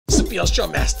Reveal Show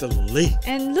Master Lee.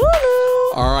 And Lulu.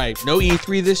 All right, no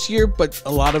E3 this year, but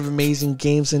a lot of amazing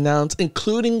games announced,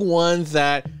 including one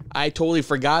that I totally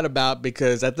forgot about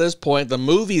because at this point, the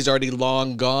movie's already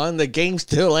long gone. The game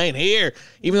still ain't here,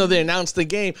 even though they announced the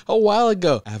game a while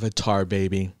ago. Avatar,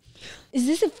 baby. Is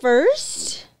this a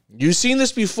first? You've seen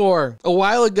this before a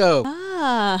while ago.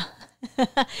 Ah.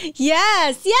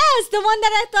 Yes, the one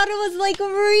that I thought it was like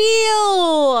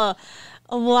real.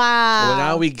 Wow. Well,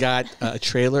 now we got a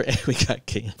trailer and we got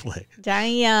gameplay.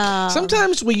 Damn.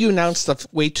 Sometimes when you announce stuff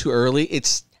way too early,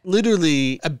 it's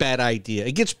literally a bad idea.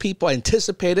 It gets people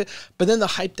anticipated, but then the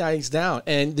hype dies down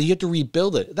and you have to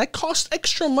rebuild it. That costs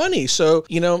extra money. So,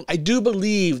 you know, I do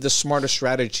believe the smarter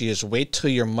strategy is wait till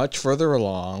you're much further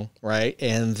along, right?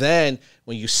 And then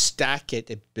when you stack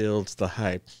it, it builds the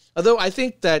hype. Although I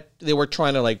think that they were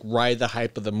trying to like ride the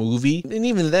hype of the movie. And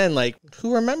even then, like,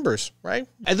 who remembers, right?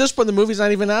 At this point, the movie's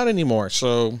not even out anymore.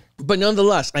 So, but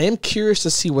nonetheless, I am curious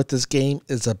to see what this game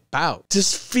is about.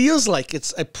 Just feels like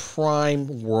it's a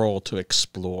prime world to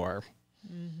explore.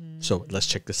 So let's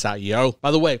check this out, yo.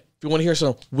 By the way, if you want to hear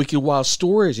some wicked wild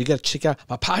stories, you got to check out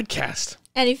my podcast.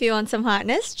 And if you want some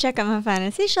hotness, check out my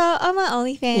fantasy show on my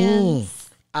OnlyFans.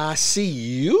 I see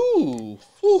you.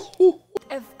 Ooh,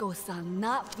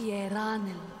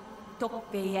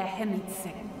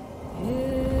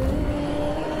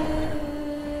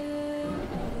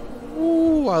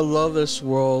 I love this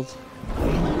world.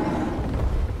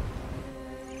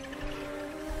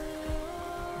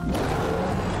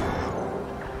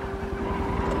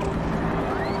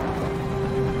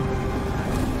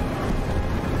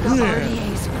 The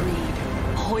RDA's greed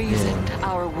poisoned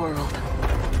our world.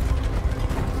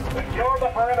 Secure the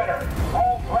perimeter.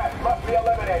 All threats must be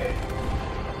eliminated.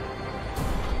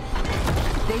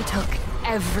 They took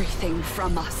everything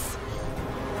from us.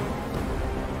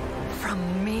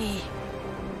 From me.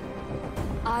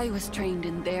 I was trained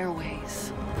in their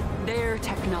ways, their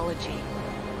technology,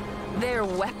 their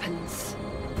weapons.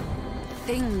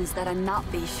 Things that a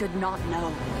Navi should not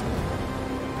know.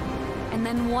 And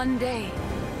then one day,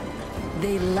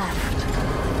 they left.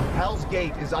 Hell's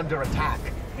Gate is under attack.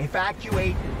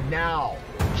 Evacuate now.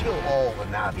 Kill all the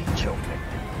Navi children.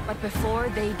 But before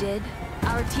they did,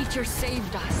 our teacher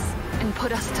saved us and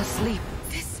put us to sleep.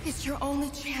 This is your only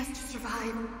chance to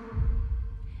survive.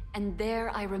 And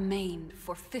there I remained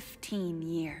for 15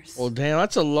 years. Well, damn,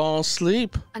 that's a long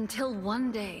sleep. Until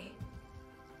one day,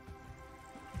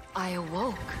 I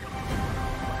awoke.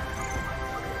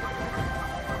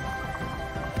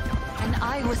 And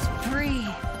I was free.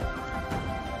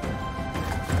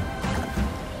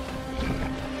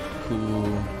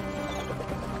 Cool.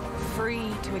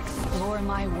 Free to explore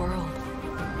my world.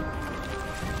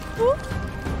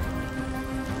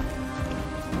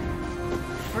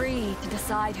 Free to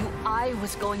decide who I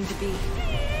was going to be.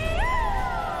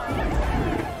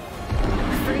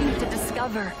 Free to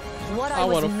discover what I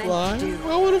was meant fly. to do.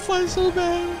 I want to fly so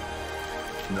bad.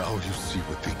 Now you see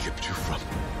what they kept you from.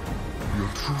 Your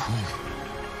true home.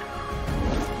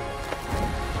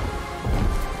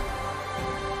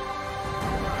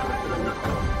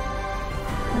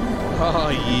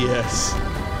 Oh, yes.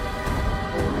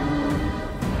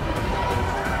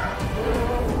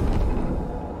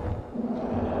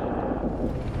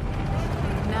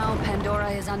 Now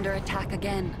Pandora is under attack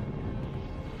again.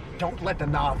 Don't let the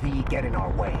Navi get in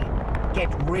our way. Get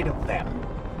rid of them.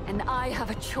 And I have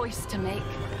a choice to make.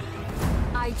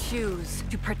 I choose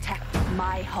to protect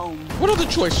my home. What other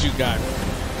choice you got?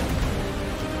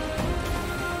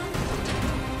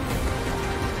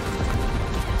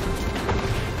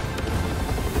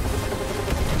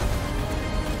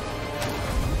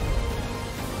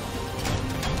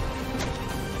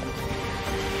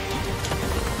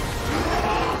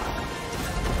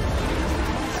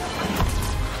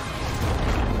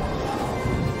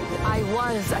 I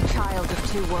was a child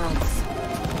of two worlds.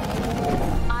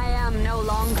 I am no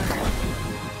longer.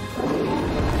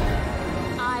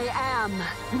 I am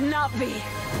Navi.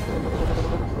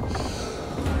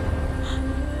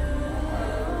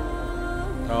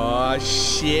 Oh,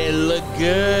 shit, look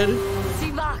good.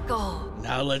 Sivako.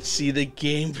 Now let's see the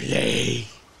gameplay.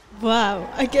 Wow,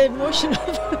 I get emotional.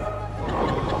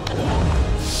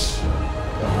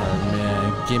 Oh,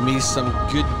 man, give me some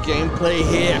good gameplay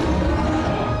here.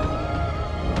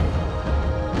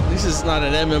 This is not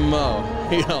an MMO,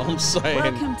 you know what I'm saying?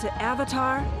 Welcome to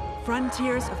Avatar,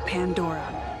 Frontiers of Pandora,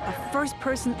 a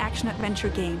first-person action-adventure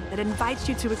game that invites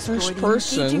you to explore the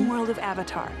engaging world of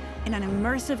Avatar in an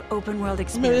immersive open-world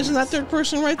experience. Man, isn't that third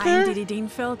person right there? I'm Didi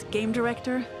Dienfeld, game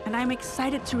director, and I'm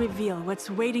excited to reveal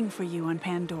what's waiting for you on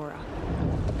Pandora.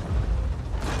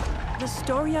 The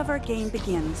story of our game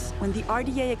begins when the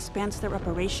RDA expands their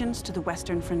operations to the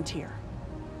western frontier.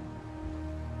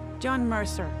 John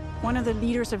Mercer, one of the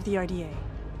leaders of the RDA,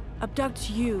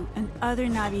 abducts you and other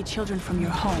Navi children from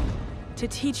your home to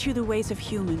teach you the ways of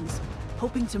humans,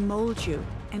 hoping to mold you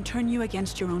and turn you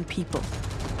against your own people.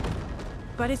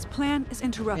 But his plan is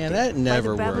interrupted by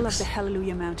the battle of the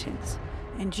Hallelujah Mountains,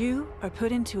 and you are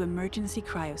put into emergency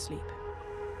cryosleep.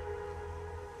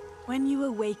 When you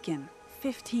awaken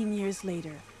 15 years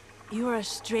later, you are a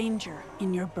stranger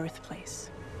in your birthplace.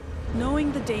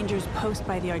 Knowing the dangers posed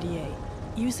by the RDA,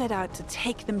 you set out to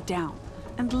take them down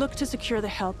and look to secure the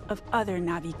help of other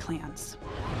Navi clans.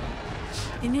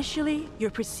 Initially, you're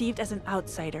perceived as an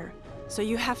outsider, so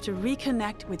you have to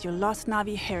reconnect with your lost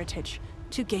Navi heritage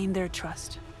to gain their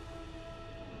trust.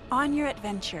 On your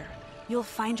adventure, you'll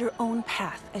find your own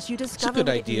path as you discover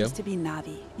what it means to be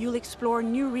Navi. You'll explore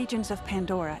new regions of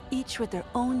Pandora, each with their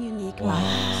own unique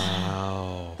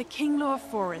biomes. The Kinglore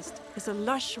Forest is a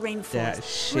lush rainforest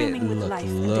swimming with life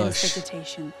and dense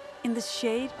vegetation in the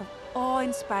shade of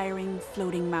awe-inspiring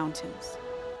floating mountains.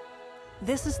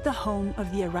 This is the home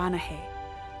of the Aranahe,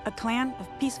 a clan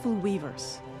of peaceful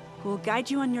weavers who will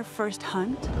guide you on your first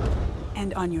hunt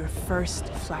and on your first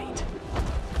flight.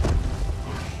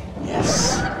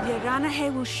 Yes. The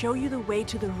Aranahe will show you the way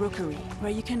to the rookery,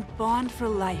 where you can bond for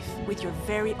life with your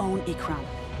very own Ikram.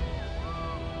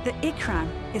 The Ikram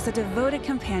is a devoted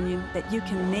companion that you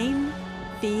can name,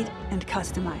 feed, and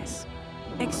customize.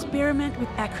 Experiment with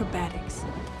acrobatics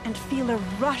and feel a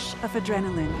rush of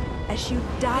adrenaline as you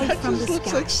dive from the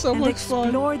sky and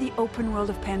explore the open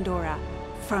world of Pandora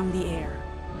from the air.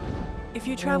 If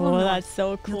you travel north,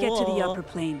 you'll get to the upper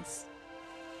plains,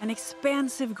 an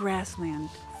expansive grassland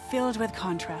filled with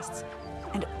contrasts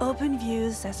and open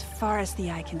views as far as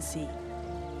the eye can see.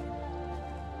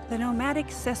 The nomadic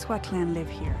Seswa clan live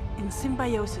here in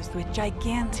symbiosis with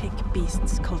gigantic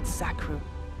beasts called Sakru.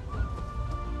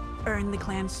 Earn the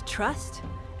clan's trust,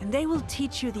 and they will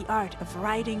teach you the art of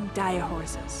riding dire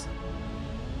horses.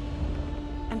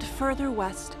 And further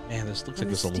west, man, this looks like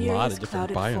there's a lot of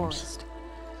different biomes. Forest,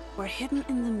 where hidden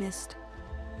in the mist,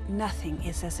 nothing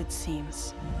is as it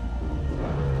seems.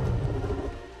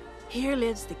 Here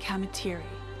lives the Kamatiri,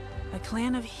 a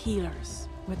clan of healers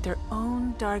with their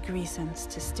own dark reasons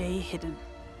to stay hidden.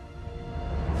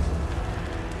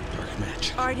 Dark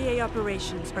magic. RDA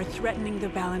operations are threatening the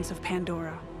balance of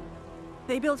Pandora.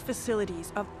 They build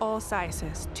facilities of all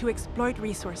sizes to exploit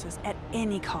resources at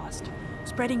any cost,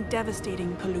 spreading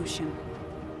devastating pollution.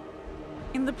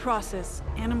 In the process,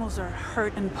 animals are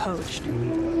hurt and poached.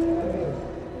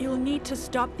 You'll need to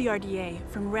stop the RDA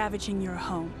from ravaging your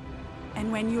home. And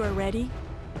when you are ready,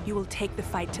 you will take the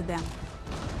fight to them.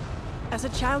 As a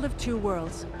child of two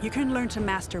worlds, you can learn to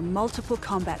master multiple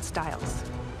combat styles.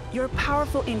 Your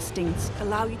powerful instincts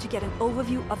allow you to get an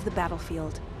overview of the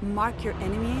battlefield, mark your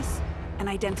enemies, and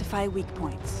identify weak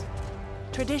points.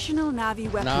 Traditional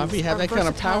Navi weapons are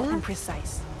versatile and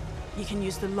precise. You can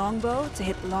use the longbow to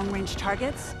hit long-range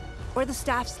targets, or the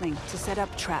staff sling to set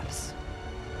up traps.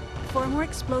 For a more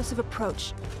explosive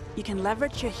approach, you can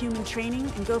leverage your human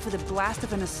training and go for the blast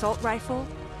of an assault rifle,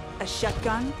 a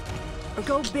shotgun, or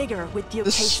go bigger with the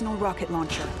occasional rocket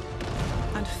launcher.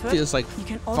 On foot, you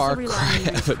can also rely on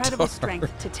your incredible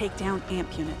strength to take down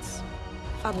amp units.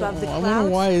 Above the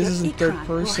clouds, your Ikran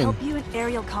will help you in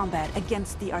aerial combat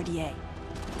against the RDA.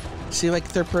 See, like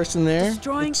third person there?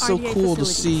 Destroying it's so RDA cool to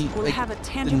see will like, have a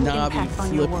tangible impact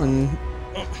on your world.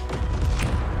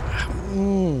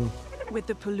 With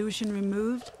the pollution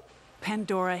removed,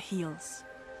 Pandora heals.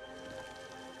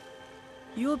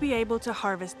 You'll be able to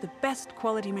harvest the best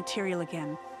quality material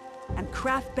again and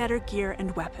craft better gear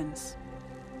and weapons.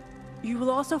 You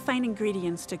will also find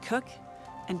ingredients to cook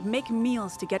and make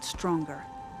meals to get stronger.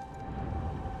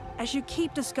 As you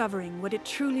keep discovering what it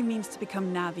truly means to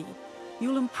become Navi,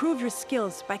 you'll improve your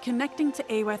skills by connecting to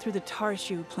Awa through the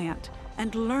Tarshu plant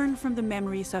and learn from the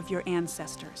memories of your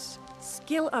ancestors.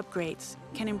 Skill upgrades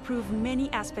can improve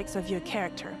many aspects of your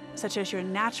character, such as your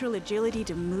natural agility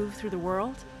to move through the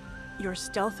world, your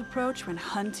stealth approach when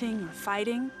hunting or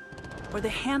fighting, or the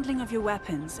handling of your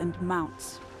weapons and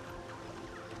mounts.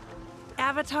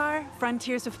 Avatar: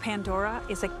 Frontiers of Pandora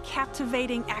is a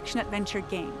captivating action-adventure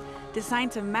game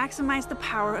designed to maximize the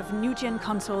power of new-gen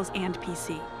consoles and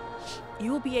PC.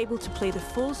 You will be able to play the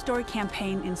full story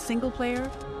campaign in single-player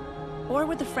or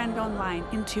with a friend online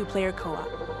in two-player co-op.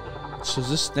 So is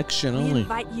this next gen only? We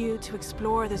invite you to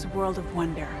explore this world of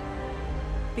wonder.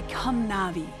 Become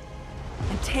Navi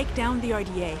and take down the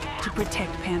RDA to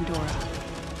protect Pandora.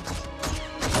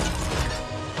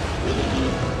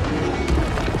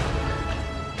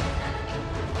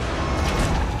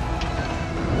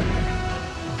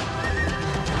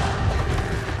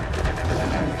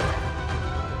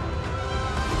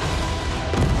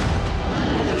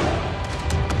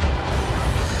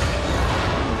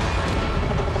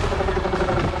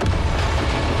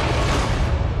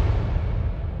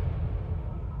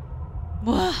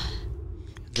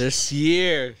 This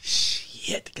year.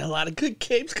 Shit, got a lot of good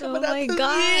games coming out this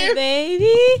year.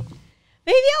 Baby.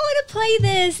 Maybe I want to play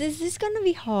this. Is this going to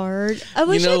be hard? I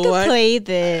wish I could play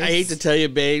this. I hate to tell you,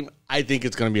 babe, I think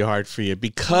it's going to be hard for you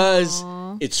because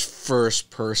it's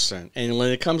first person. And when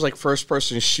it comes like first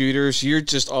person shooters, you're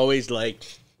just always like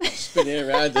spinning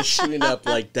around and shooting up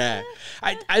like that.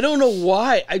 I don't know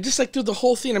why. I just like through the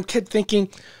whole thing, I'm kept thinking,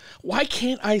 why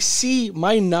can't I see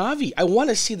my Navi? I want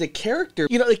to see the character.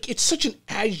 You know, like it's such an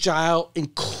agile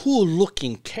and cool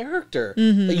looking character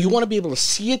that you want to be able to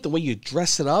see it the way you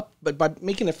dress it up. But by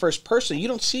making it first person, you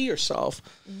don't see yourself.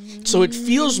 So it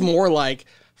feels more like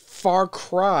Far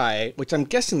Cry, which I'm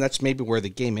guessing that's maybe where the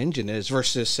game engine is,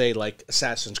 versus say like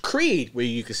Assassin's Creed, where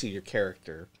you can see your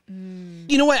character.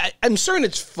 You know what? I'm certain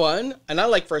it's fun, and I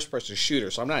like first person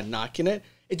shooters, so I'm not knocking it.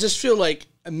 It just feels like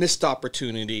a missed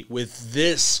opportunity with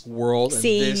this world and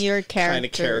seeing this your character. kind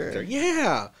of character.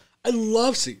 Yeah, I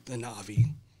love seeing the Navi.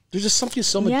 There's just something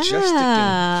so majestic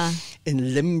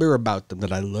and limber about them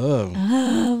that I love.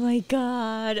 Oh my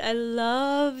God. I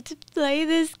love to play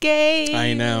this game.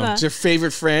 I know. It's your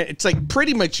favorite friend. It's like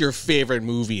pretty much your favorite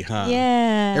movie, huh?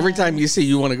 Yeah. Every time you see,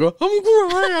 you want to go, I'm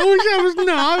crying. I wish I was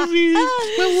Navi.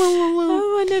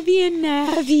 I want to be a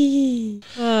Navi.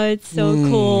 Oh, it's so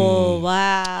cool.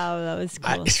 Wow. That was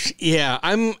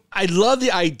cool. I love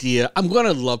the idea. I'm going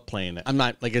to love playing it. I'm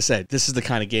not, like I said, this is the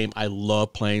kind of game I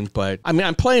love playing, but I mean,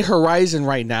 I'm playing Horizon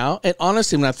right now. And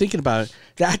honestly, when I'm thinking about it,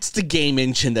 that's the game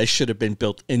engine that should have been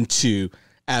built into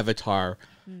Avatar.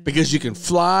 Because you can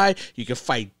fly, you can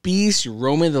fight beasts, you're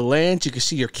roaming the lands, you can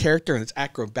see your character and its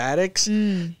acrobatics.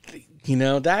 You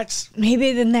know, that's...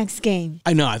 Maybe the next game.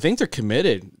 I know, I think they're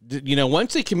committed. You know,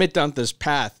 once they commit down this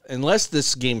path, unless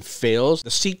this game fails,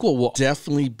 the sequel will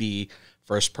definitely be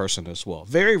first person as well.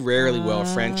 Very rarely will a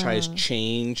franchise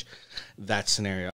change that scenario.